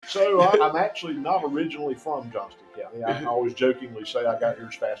I'm actually not originally from Johnston County. I always jokingly say I got here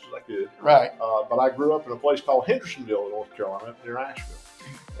as fast as I could. Right. But I grew up in a place called Hendersonville, North Carolina, near Asheville.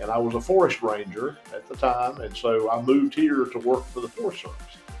 And I was a forest ranger at the time, and so I moved here to work for the Forest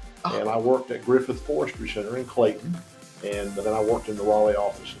Service. And I worked at Griffith Forestry Center in Clayton, and then I worked in the Raleigh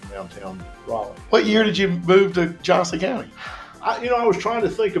office in downtown Raleigh. What year did you move to Johnston County? I was trying to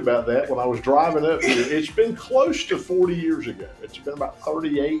think about that when I was driving up here. It's been close to 40 years ago. It's been about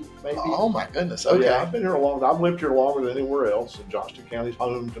 38, maybe. Oh, my goodness. Okay. Yeah, I've been here a long time. I've lived here longer than anywhere else, and Johnston County's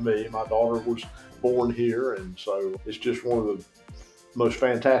home to me. My daughter was born here, and so it's just one of the most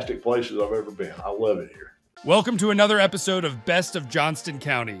fantastic places I've ever been. I love it here. Welcome to another episode of Best of Johnston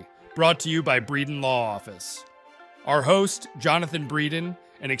County, brought to you by Breeden Law Office. Our host, Jonathan Breeden,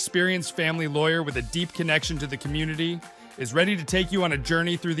 an experienced family lawyer with a deep connection to the community, is ready to take you on a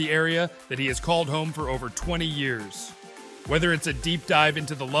journey through the area that he has called home for over 20 years. Whether it's a deep dive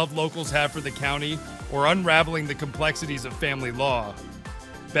into the love locals have for the county or unraveling the complexities of family law,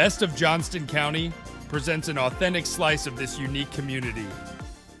 Best of Johnston County presents an authentic slice of this unique community.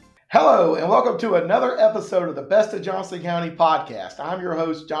 Hello, and welcome to another episode of the Best of Johnston County Podcast. I'm your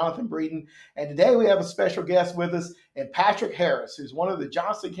host, Jonathan Breeden, and today we have a special guest with us, and Patrick Harris, who's one of the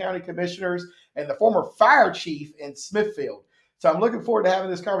Johnston County Commissioners and the former fire chief in Smithfield. So I'm looking forward to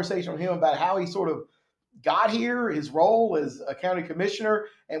having this conversation with him about how he sort of got here, his role as a county commissioner,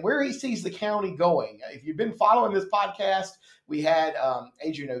 and where he sees the county going. If you've been following this podcast, we had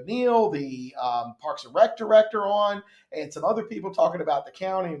Adrian O'Neill, the Parks and Rec director, on, and some other people talking about the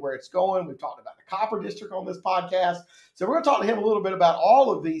county and where it's going. We've talked about the Copper District on this podcast. So we're going to talk to him a little bit about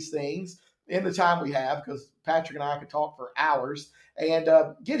all of these things in the time we have, because Patrick and I could talk for hours, and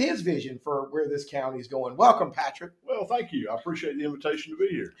get his vision for where this county is going. Welcome, Patrick. Well, thank you. I appreciate the invitation to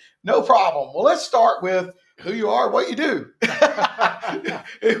be here. No problem. Well, let's start with who you are, what you do.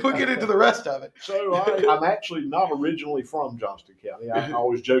 We'll get into the rest of it. So I'm actually not originally from Johnston County. I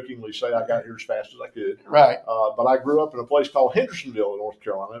always jokingly say I got here as fast as I could. Right. But I grew up in a place called Hendersonville, North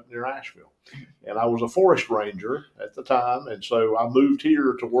Carolina, near Asheville. And I was a forest ranger at the time, and so I moved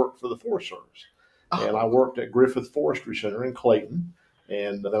here to work for the Forest Service. And I worked at Griffith Forestry Center in Clayton,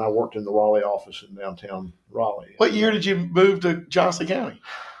 and then I worked in the Raleigh office in downtown Raleigh. What year did you move to Johnston County?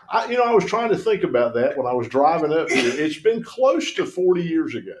 I was trying to think about that when I was driving up here. It's been close to 40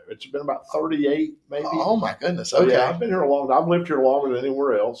 years ago. It's been about 38, maybe. Oh, my goodness. Okay. Yeah, I've been here a long time. I've lived here longer than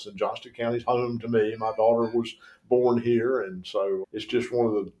anywhere else, and Johnston County's home to me. My daughter was born here, and so it's just one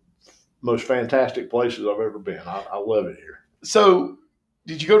of the most fantastic places I've ever been. I love it here. So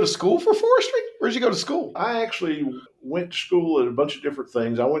did you go to school for forestry? Where'd you go to school? I actually went to school at a bunch of different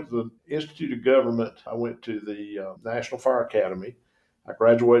things. I went to the Institute of Government. I went to the National Fire Academy. I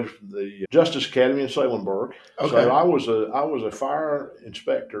graduated from the Justice Academy in Salemburg. Okay. So I was a fire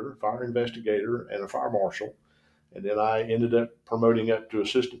inspector, fire investigator, and a fire marshal. And then I ended up promoting up to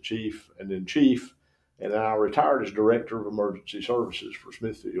assistant chief and then chief. And then I retired as director of emergency services for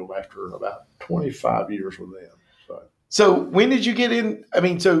Smithfield after about 25 years with them. So when did you get in?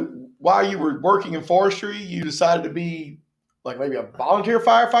 So while you were working in forestry, you decided to be like maybe a volunteer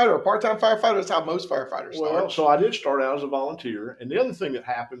firefighter or a part-time firefighter? That's how most firefighters start. Well, so I did start out as a volunteer. And the other thing that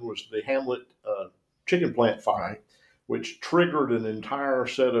happened was the Hamlet chicken plant fire, which triggered an entire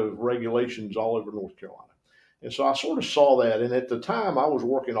set of regulations all over North Carolina. And so I sort of saw that. And at the time, I was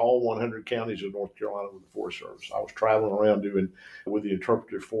working all 100 counties of North Carolina with the Forest Service. I was traveling around with the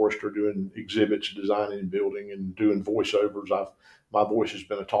interpretive forester, doing exhibits, designing and building, and doing voiceovers. My voice has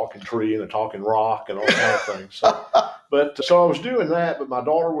been a talking tree and a talking rock and all kinds of things. So I was doing that, but my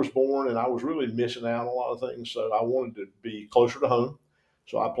daughter was born, and I was really missing out on a lot of things. So I wanted to be closer to home.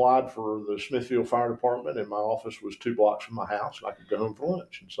 So I applied for the Smithfield Fire Department, and my office was 2 blocks from my house, and I could go home for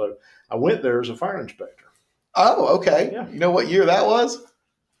lunch. And so I went there as a fire inspector. Oh, okay. Yeah. You know what year that was?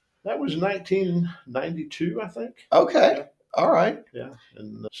 That was 1992, I think. Okay. Yeah. All right. Yeah.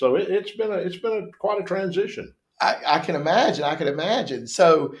 And so it's been quite a transition. I can imagine.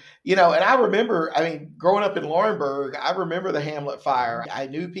 So, and I remember, growing up in Laurinburg, I remember the Hamlet fire. I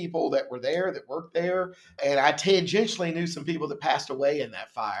knew people that were there, that worked there, and I tangentially knew some people that passed away in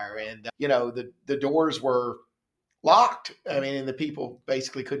that fire. And, the doors were locked. And the people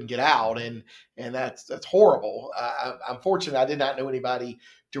basically couldn't get out, and that's horrible. I'm fortunate I did not know anybody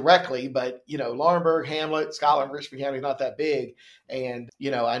directly, but Laurinburg, Hamlet, Scotland, Richmond County is not that big, and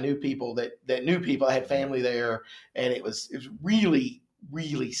I knew people that knew people. I had family there, and it was really,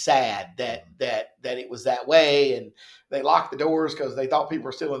 really sad that it was that way, and they locked the doors because they thought people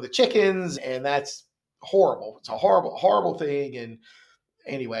were stealing the chickens, and that's horrible. It's a horrible, horrible thing, and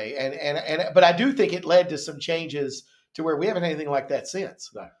anyway, but I do think it led to some changes to where we haven't had anything like that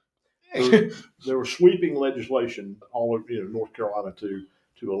since. No. there was sweeping legislation all over North Carolina to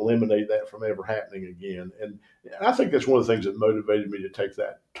eliminate that from ever happening again. And I think that's one of the things that motivated me to take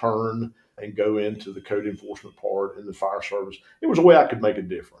that turn and go into the code enforcement part in the fire service. It was a way I could make a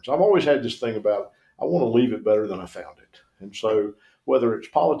difference. I've always had this thing about I want to leave it better than I found it. And so whether it's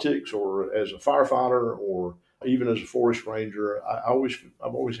politics or as a firefighter or even as a forest ranger, I've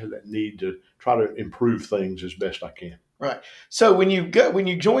always had that need to try to improve things as best I can. Right. So when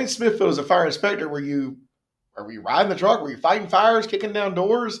you joined Smithfield as a fire inspector, were you riding the truck? Were you fighting fires, kicking down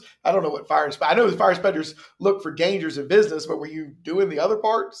doors? I don't know what I know the fire inspectors look for dangers in business, but were you doing the other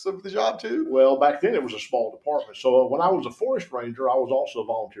parts of the job too? Well, back then it was a small department. So when I was a forest ranger, I was also a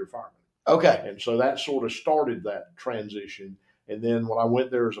volunteer fireman. Okay. And so that sort of started that transition. And then when I went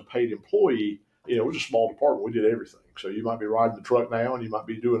there as a paid employee, it was a small department. We did everything. So you might be riding the truck now and you might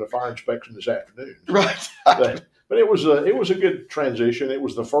be doing a fire inspection this afternoon. Right. But it was a good transition. It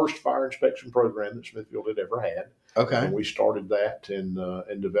was the first fire inspection program that Smithfield had ever had. Okay. And we started that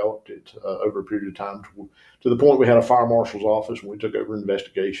and developed it over a period of time to the point we had a fire marshal's office and we took over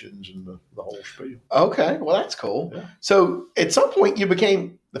investigations and the whole spiel. Okay. Well, that's cool. Yeah. So at some point you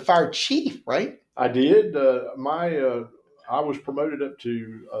became the fire chief, right? I did. I was promoted up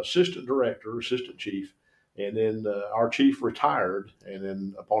to assistant director, assistant chief, and then our chief retired. And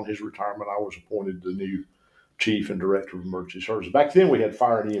then upon his retirement, I was appointed the new chief and director of emergency services. Back then, we had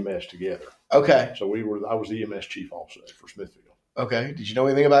fire and EMS together. Okay. So I was the EMS chief also for Smithfield. Okay. Did you know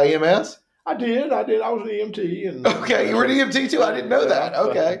anything about EMS? I did. I was an EMT. And okay, you were an EMT too. I didn't know that.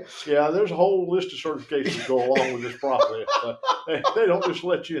 Okay. Yeah, there's a whole list of certifications that go along with this process. They don't just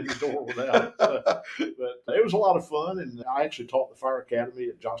let you in the door without it. But it was a lot of fun, and I actually taught the fire academy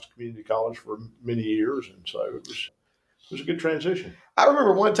at Johnston Community College for many years, and so it was a good transition. I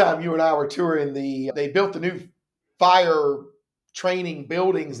remember one time you and I were touring they built the new fire training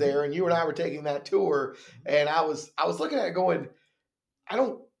buildings there, and you and I were taking that tour, and I was looking at it going, I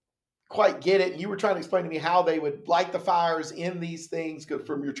don't quite get it. And you were trying to explain to me how they would light the fires in these things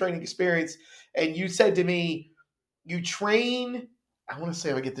from your training experience. And you said to me, you train, I want to say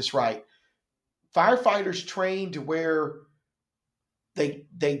if I get this right, firefighters train to where they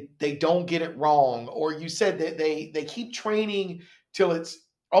don't get it wrong. Or you said that they keep training till it's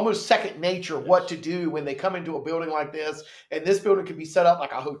almost second nature what to do when they come into a building like this. And this building can be set up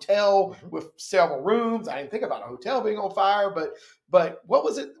like a hotel with several rooms. I didn't think about a hotel being on fire, but what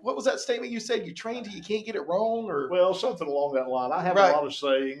was it? What was that statement you said? You train till you can't get it wrong, or well, something along that line. I have right. a lot of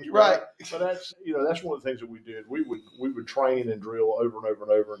sayings, right? But that's that's one of the things that we did. We would train and drill over and over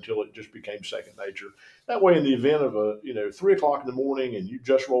and over until it just became second nature. That way, in the event of a 3 o'clock in the morning and you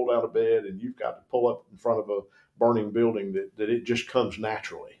just rolled out of bed and you've got to pull up in front of a burning building, that it just comes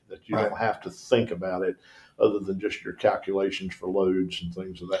naturally. That you right. don't have to think about it, other than just your calculations for loads and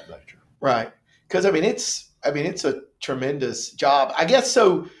things of that nature. Right. Because it's a tremendous job, I guess.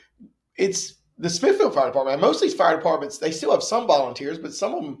 So it's the Smithfield Fire Department. And most of these fire departments, they still have some volunteers, but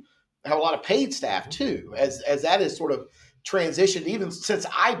some of them have a lot of paid staff too, as that is sort of transitioned even since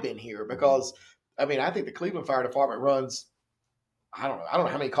I've been here. Because I think the Cleveland Fire Department runs, I don't know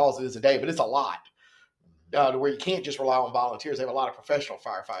how many calls it is a day, but it's a lot. To where you can't just rely on volunteers. They have a lot of professional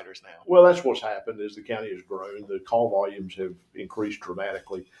firefighters now. Well, that's what's happened as the county has grown. The call volumes have increased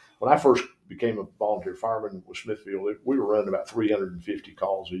dramatically. When I first became a volunteer fireman with Smithfield, we were running about 350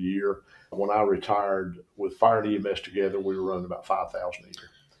 calls a year. When I retired with fire and EMS together, we were running about 5,000 a year.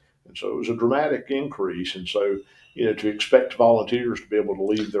 And so it was a dramatic increase. And so, to expect volunteers to be able to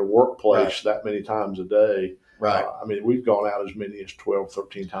leave their workplace right. that many times a day, right. We've gone out as many as 12,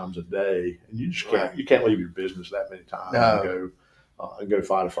 13 times a day, and you just can't, you can't leave your business that many times and go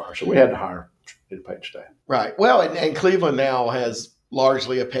fight a fire. So we had to hire a paid staff. Right. Well, and Cleveland now has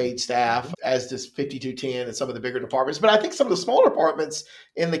largely a paid staff, as does 5210 and some of the bigger departments. But I think some of the smaller departments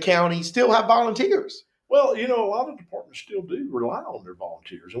in the county still have volunteers. Well, a lot of departments still do rely on their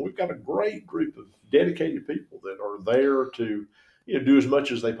volunteers, and we've got a great group of dedicated people that are there to do as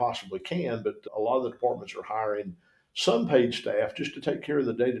much as they possibly can, but a lot of the departments are hiring some paid staff just to take care of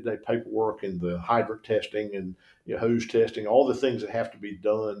the day-to-day paperwork and the hydrant testing and hose testing, all the things that have to be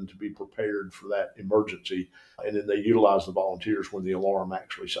done to be prepared for that emergency. And then they utilize the volunteers when the alarm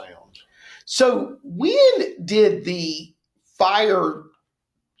actually sounds. So when did the fire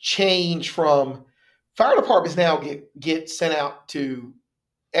change from fire departments now get sent out to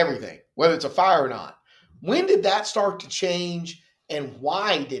everything, whether it's a fire or not? When did that start to change? And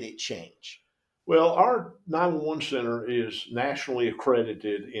why did it change? Well, our 911 center is nationally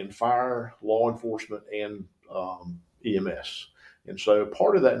accredited in fire, law enforcement, and EMS. And so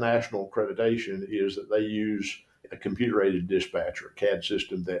part of that national accreditation is that they use a computer-aided dispatcher, a CAD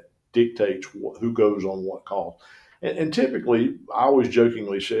system that dictates who goes on what call. And typically, I always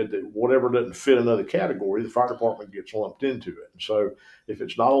jokingly said that whatever doesn't fit another category, the fire department gets lumped into it. And so if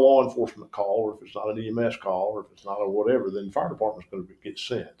it's not a law enforcement call, or if it's not an EMS call, or if it's not a whatever, then the fire department's going to get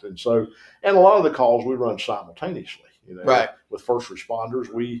sent. And so, and a lot of the calls we run simultaneously. Right. With first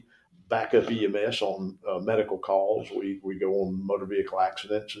responders, we back up EMS on medical calls. We go on motor vehicle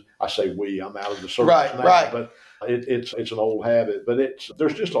accidents. I say we, I'm out of the service now, right. But it's an old habit. But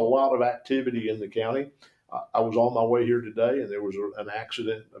there's just a lot of activity in the county. I was on my way here today, and there was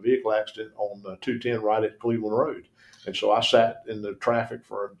a vehicle accident on 210 right at Cleveland Road. And so I sat in the traffic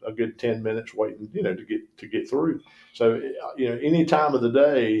for a good 10 minutes waiting, to get through. So, any time of the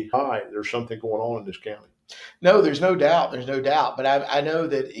day, there's something going on in this county. No, there's no doubt. But I know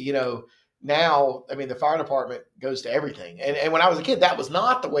that, now, the fire department goes to everything. And when I was a kid, that was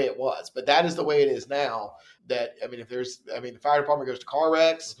not the way it was, but that is the way it is now. That, the fire department goes to car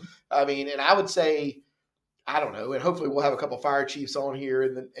wrecks. Mm-hmm. And I would say, I don't know, and hopefully we'll have a couple of fire chiefs on here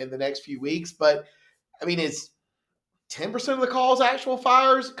in the next few weeks. But it's 10% of the calls actual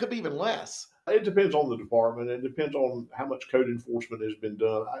fires? Could be even less. It depends on the department. It depends on how much code enforcement has been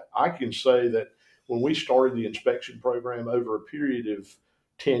done. I can say that when we started the inspection program over a period of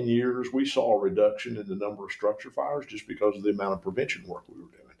 10 years, we saw a reduction in the number of structure fires just because of the amount of prevention work we were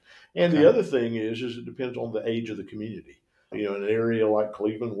doing. And the other thing is it depends on the age of the community. In an area like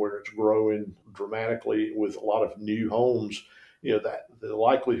Cleveland where it's growing dramatically with a lot of new homes, that the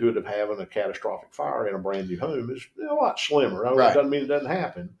likelihood of having a catastrophic fire in a brand new home is a lot slimmer. It doesn't mean it doesn't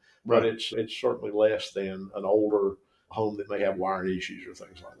happen, but it's certainly less than an older home that may have wiring issues or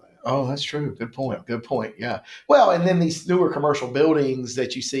things like that. Oh, that's true. Good point. Yeah. Well, and then these newer commercial buildings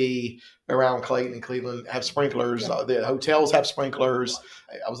that you see around Clayton and Cleveland have sprinklers. Yeah. The hotels have sprinklers.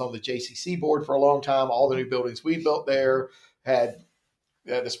 Right. I was on the JCC board for a long time. All the new buildings we built there had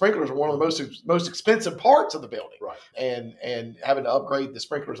the sprinklers are one of the most expensive parts of the building. Right. And having to upgrade the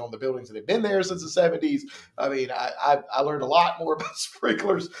sprinklers on the buildings that have been there since the 70s. I learned a lot more about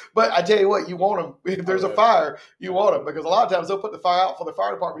sprinklers, but I tell you what, you want them. If there's a fire, you want them, because a lot of times they'll put the fire out before the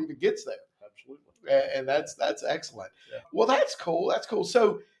fire department even gets there. Absolutely. And that's excellent. Yeah. Well, that's cool.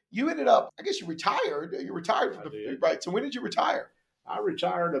 So you ended up, I guess you retired. You retired from right. So when did you retire? I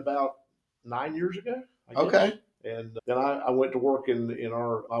retired about 9 years ago. I guess. Okay. And then I went to work in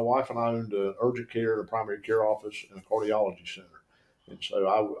my wife and I owned an urgent care and a primary care office and a cardiology center. And so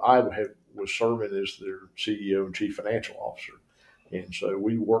I was serving as their CEO and chief financial officer. And so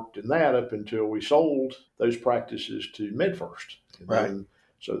we worked in that up until we sold those practices to MedFirst. And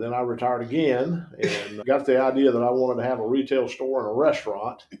so then I retired again and got the idea that I wanted to have a retail store and a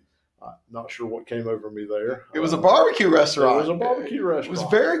restaurant. Not sure what came over me there. It was a barbecue restaurant. It was a barbecue restaurant. It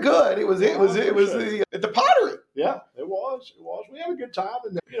was very good. It was the Pottery. Yeah, it was. We had a good time,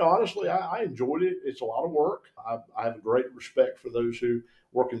 and honestly, I enjoyed it. It's a lot of work. I have a great respect for those who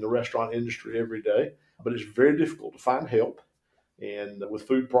work in the restaurant industry every day, but it's very difficult to find help. And with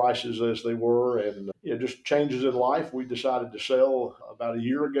food prices as they were, and just changes in life, we decided to sell about a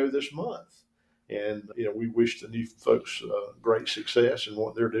year ago this month. And, we wish the new folks great success in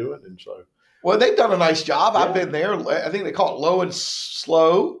what they're doing. And so. Well, they've done a nice job. Yeah. I've been there. I think they call it Low and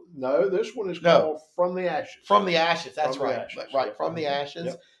Slow. No, this one is called From the Ashes. From the Ashes. That's right. Right. From the Ashes.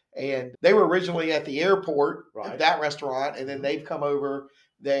 Yep. And they were originally at the airport, that restaurant, and then they've come over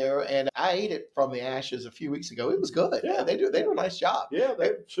there. And I ate it From the Ashes a few weeks ago. It was good. Yeah, they do a nice job. Yeah,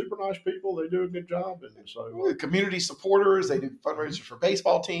 they're super nice people. They do a good job. And so community supporters, they do fundraisers for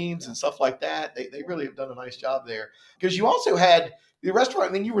baseball teams and stuff like that. They really have done a nice job there. Because you also had the restaurant,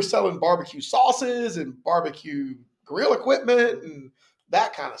 and then you were selling barbecue sauces and barbecue grill equipment and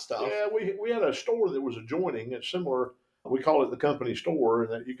that kind of stuff. Yeah, we had a store that was adjoining. It's similar. We call it the company store,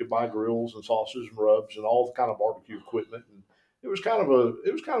 and that you could buy grills and sauces and rubs and all the kind of barbecue equipment. And it was kind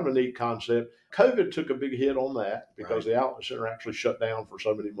of a neat concept. COVID took a big hit on that because the outlet center actually shut down for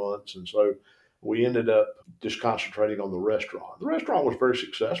so many months, and so we ended up just concentrating on the restaurant. The restaurant was very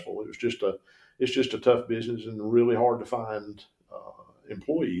successful. It's just a tough business and really hard to find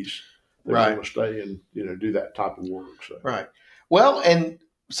employees that want to stay and do that type of work. So. Right. Well, and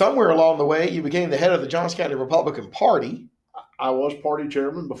somewhere along the way, you became the head of the Johnston County Republican Party. I was party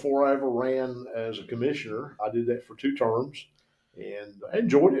chairman before I ever ran as a commissioner. I did that for 2 terms, and I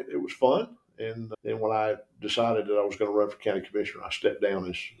enjoyed it. It was fun. And then when I decided that I was going to run for county commissioner, I stepped down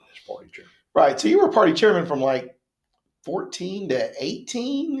as party chairman. Right. So you were party chairman from like 14 to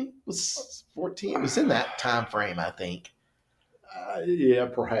 18? It was 14. It was in that time frame, I think. Yeah,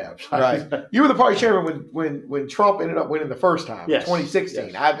 perhaps. Right. You were the party chairman when Trump ended up winning the first time, in 2016.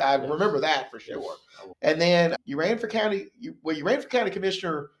 Yes. I remember that for sure. And then you ran for county. You ran for county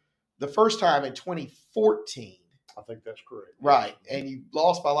commissioner the first time in 2014. I think that's correct. Right. And you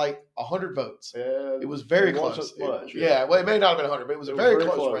lost by like 100 votes. It was very close. Much, well, it may not have been 100, but it was a very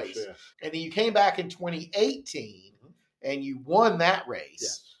close race. Yeah. And then you came back in 2018 and you won that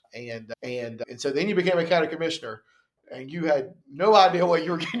race. Yes. And so then you became a county commissioner. And you had no idea what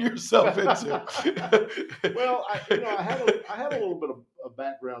you were getting yourself into. Well, I had a little bit of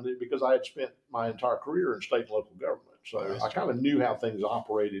background in it because I had spent my entire career in state and local government, so I kind of knew how things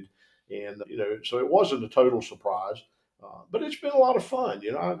operated, and so it wasn't a total surprise. But it's been a lot of fun.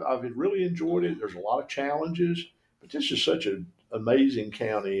 I've really enjoyed it. There's a lot of challenges, but this is such an amazing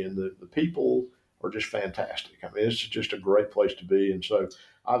county, and the people are just fantastic. I mean, it's just a great place to be, and so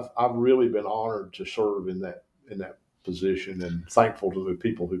I've really been honored to serve in that position, and thankful to the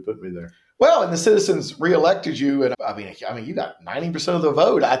people who put me there. Well, and the citizens reelected you, and I mean, you got 90% of the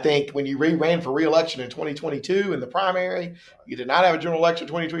vote. I think when you ran for reelection in 2022 in the primary, you did not have a general election in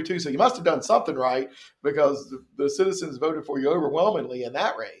 2022, so you must have done something right because the citizens voted for you overwhelmingly in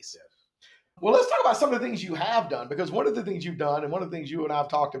that race. Yes. Well, let's talk about some of the things you have done, because one of the things you've done, and one of the things you and I have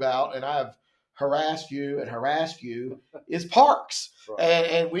talked about, and I've harassed you, is parks. Right.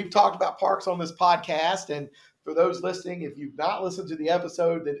 And we've talked about parks on this podcast, and for those listening, if you've not listened to the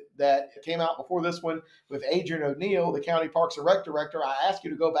episode that came out before this one with Adrian O'Neill, the County Parks and Rec Director, I ask you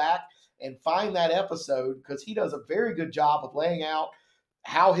to go back and find that episode because he does a very good job of laying out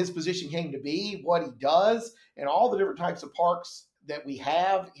how his position came to be, what he does, and all the different types of parks that we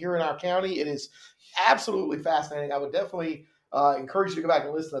have here in our county. It is absolutely fascinating. I would definitely encourage you to go back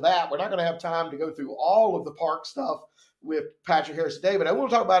and listen to that. We're not going to have time to go through all of the park stuff with Patrick Harris today, but I want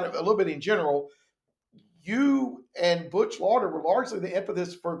to talk about it a little bit in general. You and Butch Lauder were largely the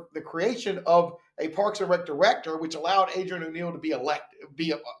impetus for the creation of a Parks and Rec director, which allowed Adrian O'Neill to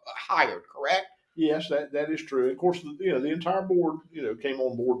be hired, correct? Yes, that is true. Of course, the entire board, came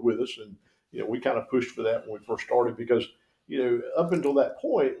on board with us, and we kind of pushed for that when we first started because, up until that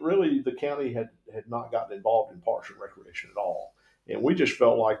point, really the county had not gotten involved in parks and recreation at all, and we just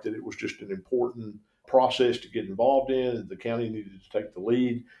felt like that it was just an important process to get involved in. The county needed to take the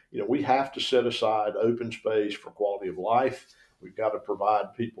lead. We have to set aside open space for quality of life. We've got to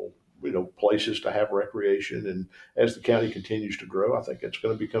provide people, places to have recreation. And as the county continues to grow, I think it's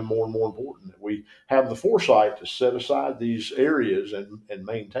going to become more and more important that we have the foresight to set aside these areas and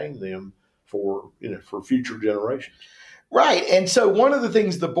maintain them for future generations. Right. And so one of the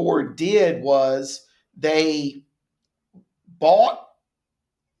things the board did was they bought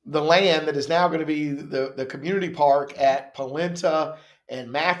the land that is now going to be the community park at Polenta and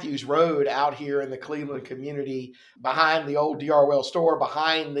Matthews Road out here in the Cleveland community, behind the old D.R. Wells store,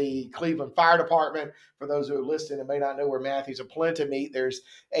 behind the Cleveland Fire Department. For those who are listening and may not know where Matthews and Polenta meet, there's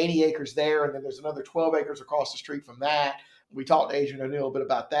 80 acres there, and then there's another 12 acres across the street from that. We talked to Adrian O'Neill a bit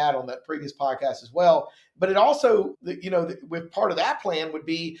about that on that previous podcast as well. But it also, with part of that plan would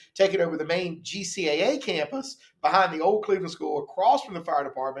be taking over the main GCAA campus behind the old Cleveland School across from the fire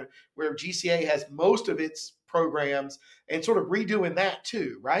department, where GCA has most of its programs, and sort of redoing that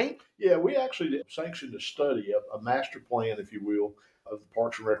too, right? Yeah, we actually sanctioned a study, a master plan, if you will, of the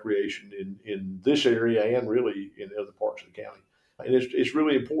parks and recreation in this area and really in other parts of the county. And it's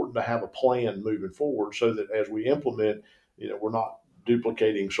really important to have a plan moving forward so that as we implement, we're not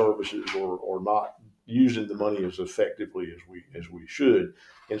duplicating services or not using the money as effectively as we should.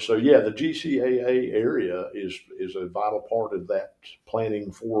 And so, yeah, the GCAA area is a vital part of that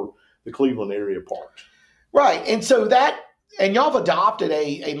planning for the Cleveland area parks. Right. And so and y'all have adopted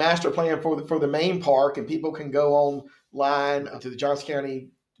a master plan for the main park, and people can go online to the Johnston County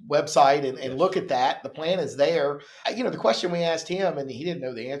website and look at that. The plan is there. The question we asked him, and he didn't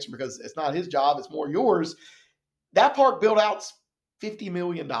know the answer because it's not his job, it's more yours. That park built out's $50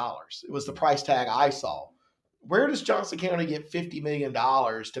 million. It was the price tag I saw. Where does Johnston County get $50 million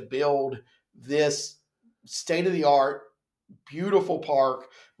to build this state-of-the-art, beautiful park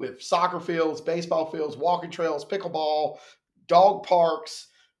with soccer fields, baseball fields, walking trails, pickleball, dog parks?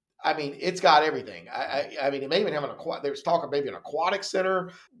 I mean, it's got everything. I mean, it may even have there's talk of maybe an aquatic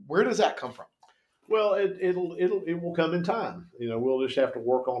center. Where does that come from? Well, it will come in time. We'll just have to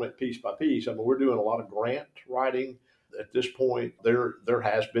work on it piece by piece. I mean, we're doing a lot of grant writing at this point. There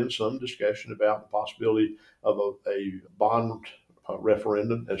has been some discussion about the possibility of a bond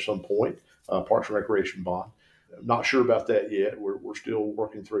referendum at some point, Parks and Recreation bond. I'm not sure about that yet. We're still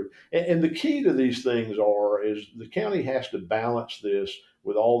working through. And the key to these things is the county has to balance this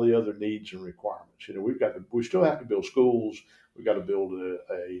with all the other needs and requirements. We still have to build schools. We've got to build a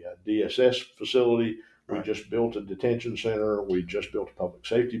DSS facility. We just built a detention center. We just built a public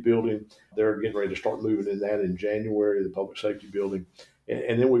safety building. They're getting ready to start moving in that in January, the public safety building.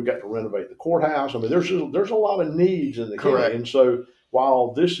 and then we've got to renovate the courthouse. I mean, there's a lot of needs in the Correct. county, and so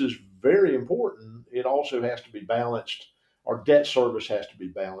while this is very important, it also has to be balanced. Our debt service has to be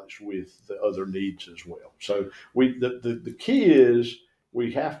balanced with the other needs as well. So the key is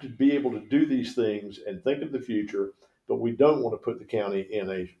we have to be able to do these things and think of the future, but we don't want to put the county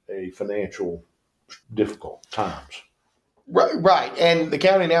in a financial difficult times. Right. And the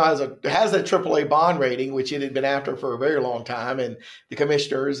county now has a AAA bond rating, which it had been after for a very long time. And the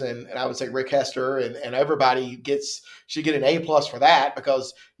commissioners and I would say Rick Hester and everybody should get an A+ for that,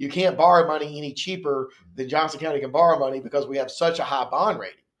 because you can't borrow money any cheaper than Johnston County can borrow money because we have such a high bond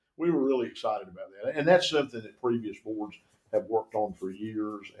rating. We were really excited about that. And that's something that previous boards have worked on for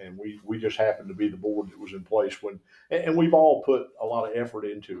years. And we just happened to be the board that was in place and we've all put a lot of effort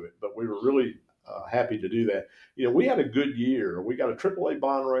into it, but we were really happy to do that. We had a good year. We got a AAA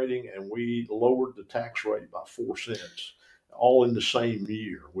bond rating, and we lowered the tax rate by 4 cents, all in the same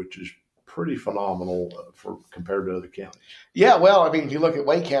year, which is pretty phenomenal for compared to other counties. Yeah, well, I mean, if you look at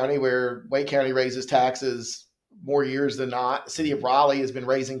Wake County, where Wake County raises taxes more years than not, the city of Raleigh has been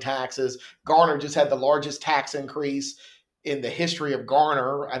raising taxes. Garner just had the largest tax increase in the history of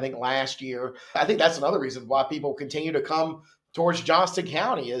Garner, I think, last year. I think that's another reason why people continue to come towards Johnston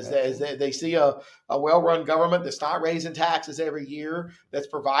County is that they see a well-run government that's not raising taxes every year, that's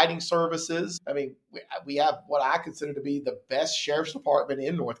providing services. I mean, we have what I consider to be the best sheriff's department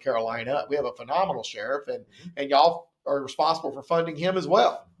in North Carolina. We have a phenomenal sheriff, and y'all are responsible for funding him as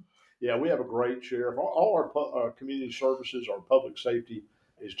well. Yeah, we have a great sheriff. All our community services, our public safety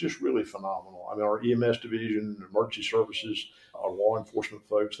is just really phenomenal. I mean, our EMS division, emergency services, our law enforcement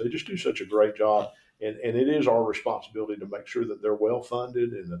folks, they just do such a great job. And it is our responsibility to make sure that they're well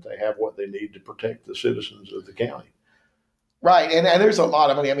funded and that they have what they need to protect the citizens of the county. Right. And there's a lot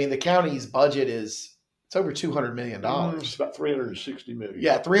of money. I mean, the county's budget it's over $200 million. It's about $360 million.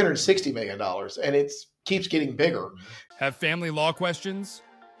 Yeah, $360 million. And it keeps getting bigger. Have family law questions?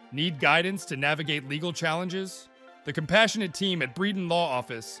 Need guidance to navigate legal challenges? The compassionate team at Breeden Law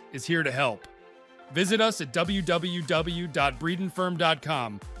Office is here to help. Visit us at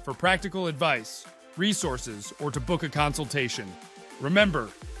www.breedenfirm.com for practical advice, resources, or to book a consultation. Remember,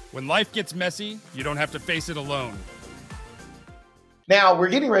 when life gets messy, you don't have to face it alone. Now, we're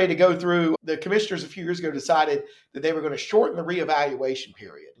getting ready to go through, the commissioners a few years ago decided that they were going to shorten the reevaluation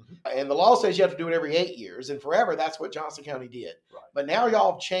period. Mm-hmm. And the law says you have to do it every 8 years, and forever that's what Johnston County did. Right. But now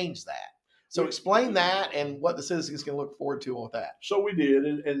y'all have changed that. So explain that and what the citizens can look forward to with that. So we did,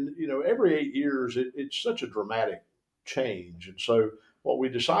 and every 8 years, it's such a dramatic change. And so what we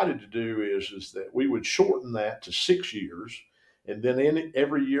decided to do is that we would shorten that to 6 years, and then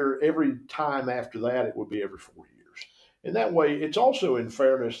every time after that, it would be every 4 years. And that way, it's also in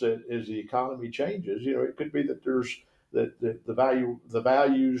fairness that as the economy changes, it could be that the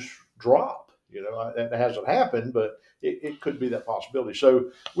values drop. That hasn't happened, but it could be that possibility.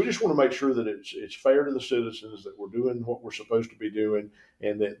 So we just want to make sure that it's fair to the citizens, that we're doing what we're supposed to be doing,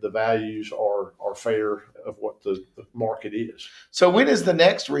 and that the values are fair of what the market is. So when is the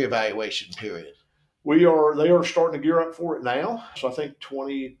next reevaluation period? They are starting to gear up for it now. So I think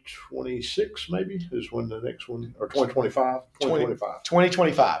 2026 maybe is when the next one, or 2025.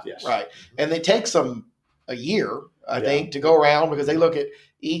 2025. Yes. Right. And it takes them a year, I think, to go around, because they look at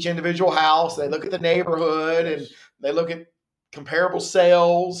each individual house, they look at the neighborhood, and they look at comparable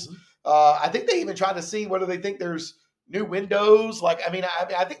sales. I think they even try to see whether they think there's new windows. I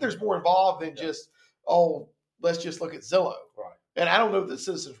think there's more involved than just, let's just look at Zillow. Right. And I don't know if the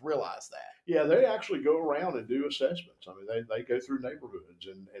citizens realize that. Yeah, they actually go around and do assessments. I mean, they go through neighborhoods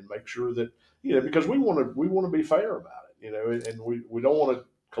and make sure that, because we want to be fair about it, and we don't want to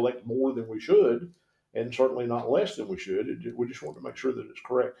collect more than we should, and certainly not less than we should. We just want to make sure that it's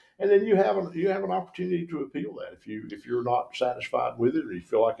correct. And then you have an opportunity to appeal that if you're not satisfied with it, or you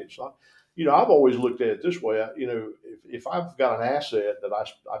feel like it's not. I've always looked at it this way. If I've got an asset that I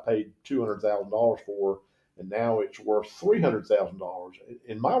paid $200,000 for, and now it's worth $300,000.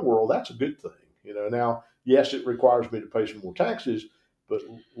 In my world, that's a good thing. Now, yes, it requires me to pay some more taxes, but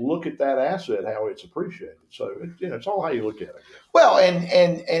look at that asset, how it's appreciated. So, it's all how you look at it. Well,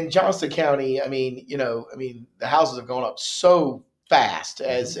 and Johnston County, the houses have gone up so fast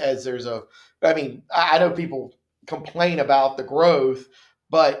as there's I know people complain about the growth,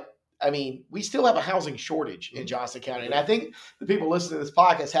 but we still have a housing shortage in Johnston County. And I think the people listening to this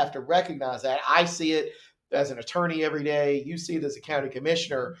podcast have to recognize that. I see it as an attorney every day. You see it as a county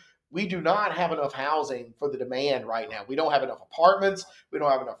commissioner. We do not have enough housing for the demand right now. We don't have enough apartments. We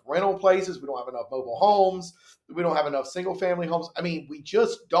don't have enough rental places. We don't have enough mobile homes. We don't have enough single family homes. We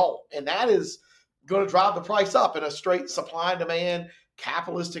just don't. And that is going to drive the price up in a straight supply and demand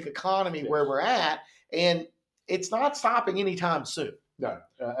capitalistic economy where we're at, and it's not stopping anytime soon. No,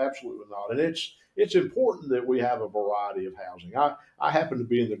 absolutely not. And it's important that we have a variety of housing. I happened to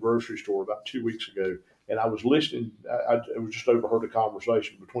be in the grocery store about 2 weeks ago, and I was listening. I was just overheard a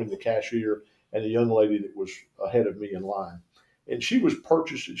conversation between the cashier and a young lady that was ahead of me in line. And she was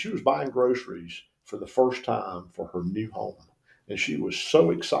buying groceries for the first time for her new home. And she was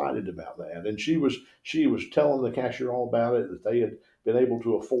so excited about that. And she was telling the cashier all about it, that they had been able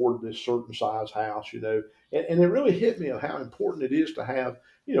to afford this certain size house, And it really hit me of how important it is to have,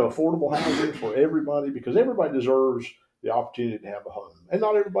 affordable housing for everybody, because everybody deserves the opportunity to have a home. And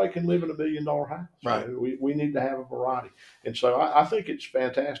not everybody can live in $1 million house. Right. We need to have a variety. And so I think it's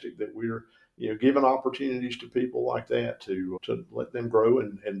fantastic that we're, giving opportunities to people like that to let them grow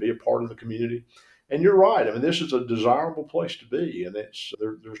and be a part of the community. And you're right. I mean, this is a desirable place to be, and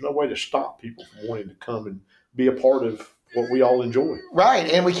there's no way to stop people from wanting to come and be a part of what we all enjoy. Right,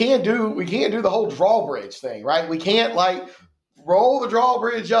 and we can't do the whole drawbridge thing, right? We can't roll the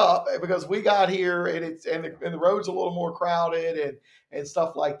drawbridge up because we got here and the road's a little more crowded and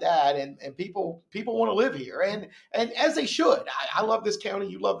stuff like that, and people want to live here, and as they should. I love this county.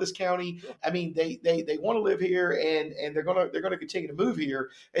 You love this county. I mean, they want to live here, and they're gonna continue to move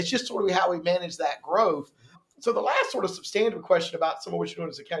here. It's just sort of how we manage that growth. So the last sort of substantive question about some of what you're doing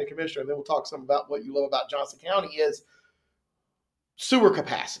as a county commissioner, and then we'll talk some about what you love about Johnston County, is sewer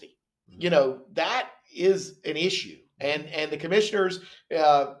capacity. That is an issue. And the commissioners,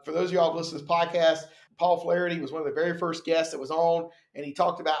 for those of y'all who listen to this podcast, Paul Flaherty was one of the very first guests that was on, and he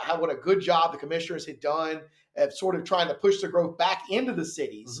talked about what a good job the commissioners had done of sort of trying to push the growth back into the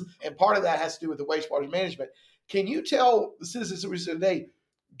cities. Mm-hmm. And part of that has to do with the wastewater management. Can you tell the citizens who are today,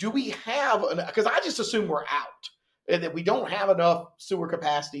 do we have, because I just assume we're out, and that we don't have enough sewer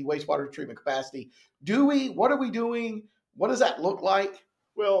capacity, wastewater treatment capacity. Do we? What are we doing? What does that look like?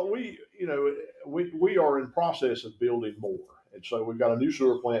 Well, we are in process of building more. And so we've got a new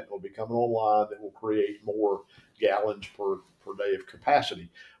sewer plant that will be coming online that will create more gallons per day of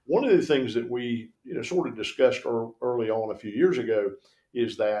capacity. One of the things that we, sort of discussed early on a few years ago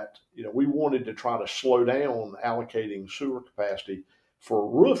is that, we wanted to try to slow down allocating sewer capacity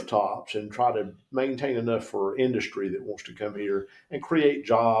for rooftops and try to maintain enough for industry that wants to come here and create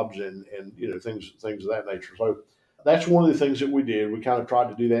jobs and things of that nature. So that's one of the things that we did. We kind of tried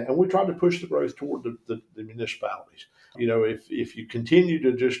to do that, and we tried to push the growth toward the municipalities. If you continue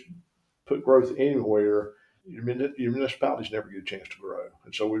to just put growth anywhere, your municipalities never get a chance to grow.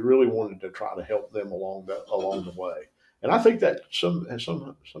 And so we really wanted to try to help them along the way. And I think that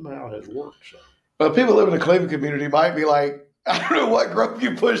somehow has worked. So. But people living in the Cleveland community might be like, I don't know what growth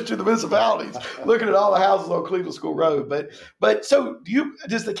you pushed to the municipalities, looking at all the houses on Cleveland School Road. But so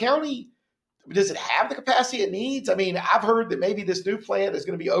does the county, does it have the capacity it needs? I mean, I've heard that maybe this new plant is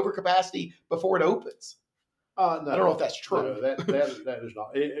going to be over capacity before it opens. No, I don't know if that's true. No, that is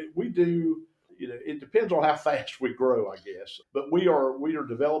not. We do. It depends on how fast we grow, I guess. But we are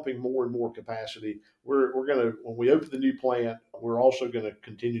developing more and more capacity. We're going to, when we open the new plant, we're also going to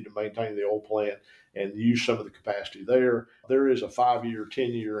continue to maintain the old plant and use some of the capacity there. There is a 5-year,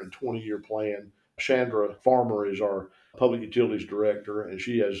 10-year, and 20-year plan. Chandra Farmer is our public utilities director, and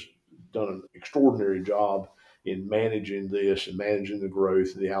she has done an extraordinary job in managing this and managing the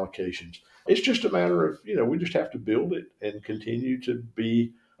growth and the allocations. It's just a matter of, we just have to build it and continue to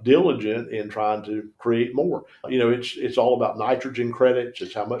be diligent in trying to create more. It's all about nitrogen credits.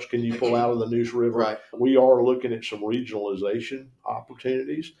 It's how much can you pull out of the Neuse River. Right. We are looking at some regionalization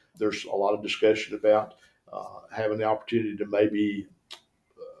opportunities. There's a lot of discussion about having the opportunity to maybe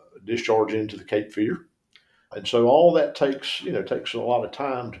discharge into the Cape Fear. And so all that takes a lot of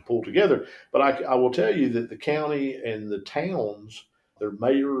time to pull together. But I will tell you that the county and the towns, their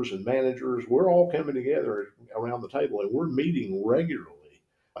mayors and managers, we're all coming together around the table, and we're meeting regularly.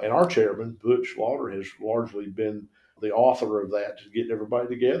 And our chairman, Butch Lauder, has largely been the author of that, to get everybody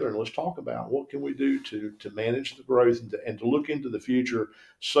together and let's talk about what can we do to manage the growth and to look into the future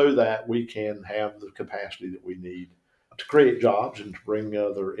so that we can have the capacity that we need to create jobs and to bring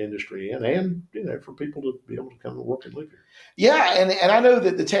other industry in, and for people to be able to come and work and live here. Yeah, and I know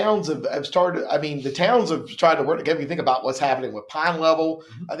that the towns have started. I mean, the towns have tried to work together. If you think about what's happening with Pine Level,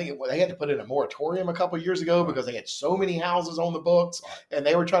 I think they had to put in a moratorium a couple of years ago because they had so many houses on the books, and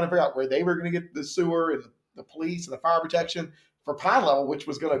they were trying to figure out where they were going to get the sewer and the police and the fire protection for Pine Level, which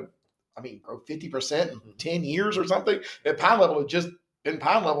was going to, grow 50% in 10 years or something. And Pine Level had just been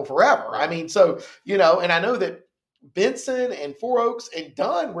Pine Level forever. I mean, so and I know that Benson and Four Oaks and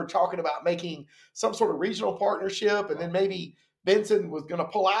Dunn were talking about making some sort of regional partnership, and then maybe Benson was going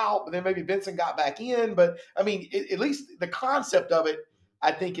to pull out, but then maybe Benson got back in. But I mean, at least the concept of it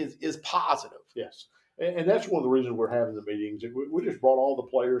I think is positive. Yes. And that's one of the reasons we're having the meetings. We just brought all the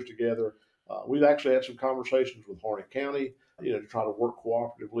players together. We've actually had some conversations with Harnett County, to try to work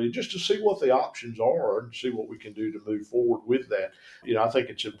cooperatively, just to see what the options are and see what we can do to move forward with that. I think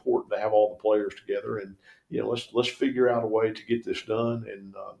it's important to have all the players together, and let's figure out a way to get this done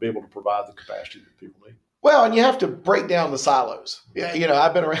and be able to provide the capacity that people need. Well, and you have to break down the silos. Yeah,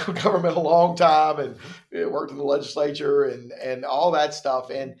 I've been around government a long time and worked in the legislature and all that stuff.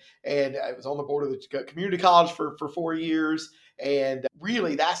 And I was on the board of the community college for 4 years. And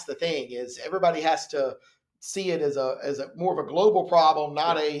really, that's the thing, is everybody has to see it as a more of a global problem,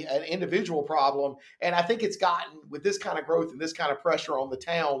 not an individual problem. And I think it's gotten, with this kind of growth and this kind of pressure on the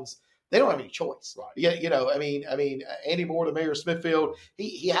towns, they don't have any choice. Right. Yeah, I mean, Andy Moore, the mayor of Smithfield,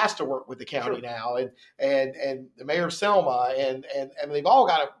 he has to work with the county now, and the mayor of Selma, and they've all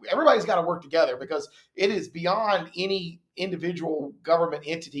everybody's got to work together, because it is beyond any individual government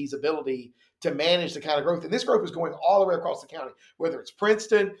entity's ability to manage the kind of growth. And this growth is going all the way across the county, whether it's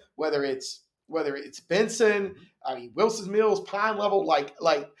Princeton, whether it's Benson, Wilson's Mills, Pine Level,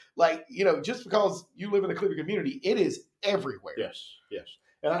 just because you live in a Cleveland community, it is everywhere. Yes.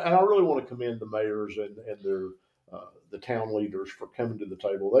 And I really want to commend the mayors and their the town leaders for coming to the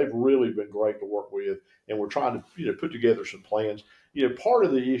table. They've really been great to work with, and we're trying to put together some plans. Part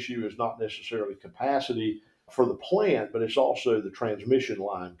of the issue is not necessarily capacity for the plant, but it's also the transmission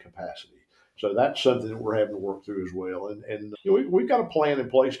line capacity. So that's something that we're having to work through as well. And we've got a plan in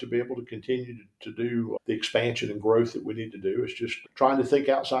place to be able to continue to do the expansion and growth that we need to do. It's just trying to think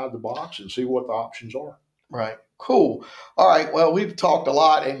outside the box and see what the options are. Right. Cool. All right. Well, we've talked a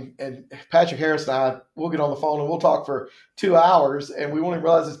lot, and Patrick Harris and I, we'll get on the phone and we'll talk for 2 hours, and we won't even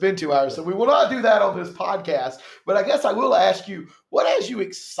realize it's been 2 hours. So we will not do that on this podcast. But I guess I will ask you, what has you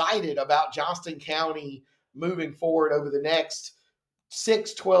excited about Johnston County moving forward over the next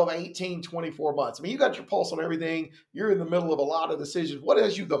 6, 12, 18, 24 months? I mean, you got your pulse on everything. You're in the middle of a lot of decisions. What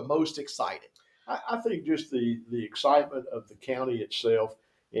has you the most excited? I think just the excitement of the county itself.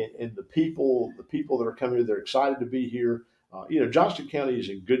 And the people that are coming here, they're excited to be here. Johnston County is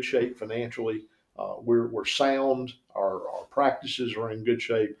in good shape financially. We're sound. Our practices are in good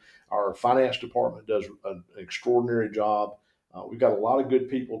shape. Our finance department does an extraordinary job. We've got a lot of good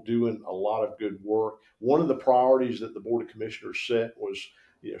people doing a lot of good work. One of the priorities that the Board of Commissioners set was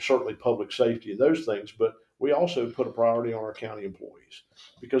certainly public safety and those things, but we also put a priority on our county employees,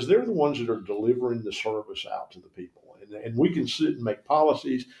 because they're the ones that are delivering the service out to the people. And we can sit and make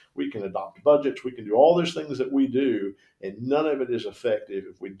policies, we can adopt budgets, we can do all those things that we do, and none of it is effective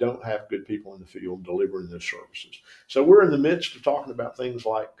if we don't have good people in the field delivering those services. So we're in the midst of talking about things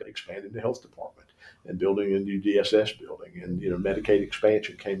like expanding the health department and building a new DSS building, and Medicaid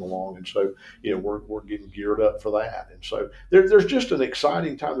expansion came along, and so we're getting geared up for that. And so there's just an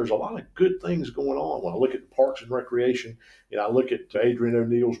exciting time. There's a lot of good things going on. When I look at Parks and Recreation, I look at Adrian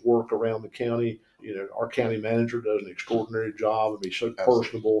O'Neill's work around the county. Our county manager does an extraordinary job, and he's so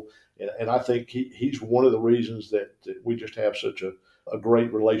personable, and I think he's one of the reasons that we just have such a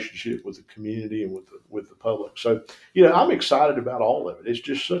great relationship with the community and with the public. So, I'm excited about all of it. It's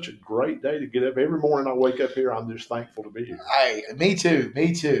just such a great day to get up. Every morning I wake up here, I'm just thankful to be here. Hey, me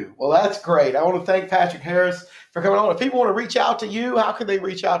too. Well, that's great. I want to thank Patrick Harris for coming on. If people want to reach out to you, how can they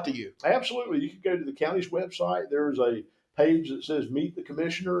reach out to you? Absolutely. You can go to the county's website. There's a page that says Meet the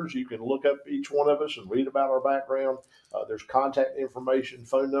Commissioners. You can look up each one of us and read about our background. There's contact information,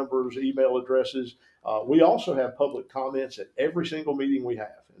 phone numbers, email addresses. We also have public comments at every single meeting we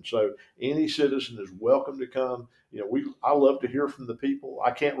have. And so any citizen is welcome to come. I love to hear from the people.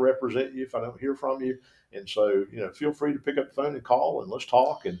 I can't represent you if I don't hear from you. And so, feel free to pick up the phone and call, and let's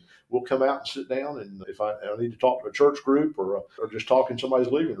talk, and we'll come out and sit down. And if I need to talk to a church group or just talk in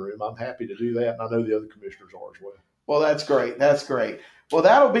somebody's living room, I'm happy to do that. And I know the other commissioners are as well. Well, that's great. Well,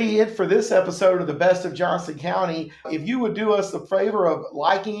 that'll be it for this episode of the Best of Johnston County. If you would do us the favor of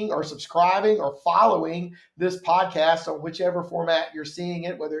liking or subscribing or following this podcast on whichever format you're seeing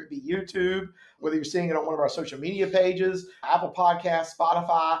it, whether it be YouTube, whether you're seeing it on one of our social media pages, Apple Podcasts,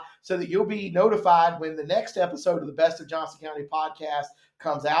 Spotify, so that you'll be notified when the next episode of the Best of Johnston County podcast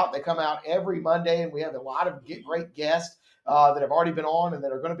comes out. They come out every Monday, and we have a lot of great guests that have already been on and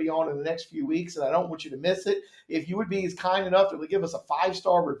that are going to be on in the next few weeks, and I don't want you to miss it. If you would be as kind enough to give us a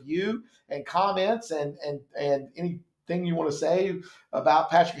 5-star review and comments and anything you want to say about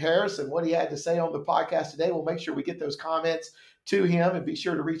Patrick Harris and what he had to say on the podcast today, we'll make sure we get those comments to him, and be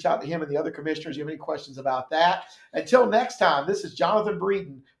sure to reach out to him and the other commissioners if you have any questions about that. Until next time, this is Jonathan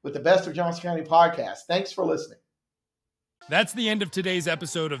Breeden with the Best of Johnston County Podcast. Thanks for listening. That's the end of today's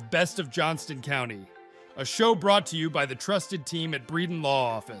episode of Best of Johnston County. a show brought to you by the trusted team at Breeden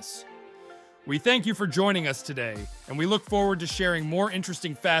Law Office. We thank you for joining us today, and we look forward to sharing more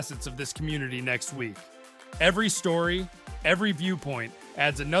interesting facets of this community next week. Every story, every viewpoint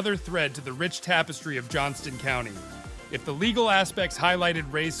adds another thread to the rich tapestry of Johnston County. If the legal aspects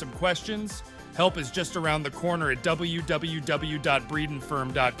highlighted raise some questions, help is just around the corner at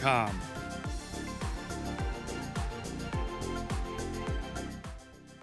www.breedenfirm.com.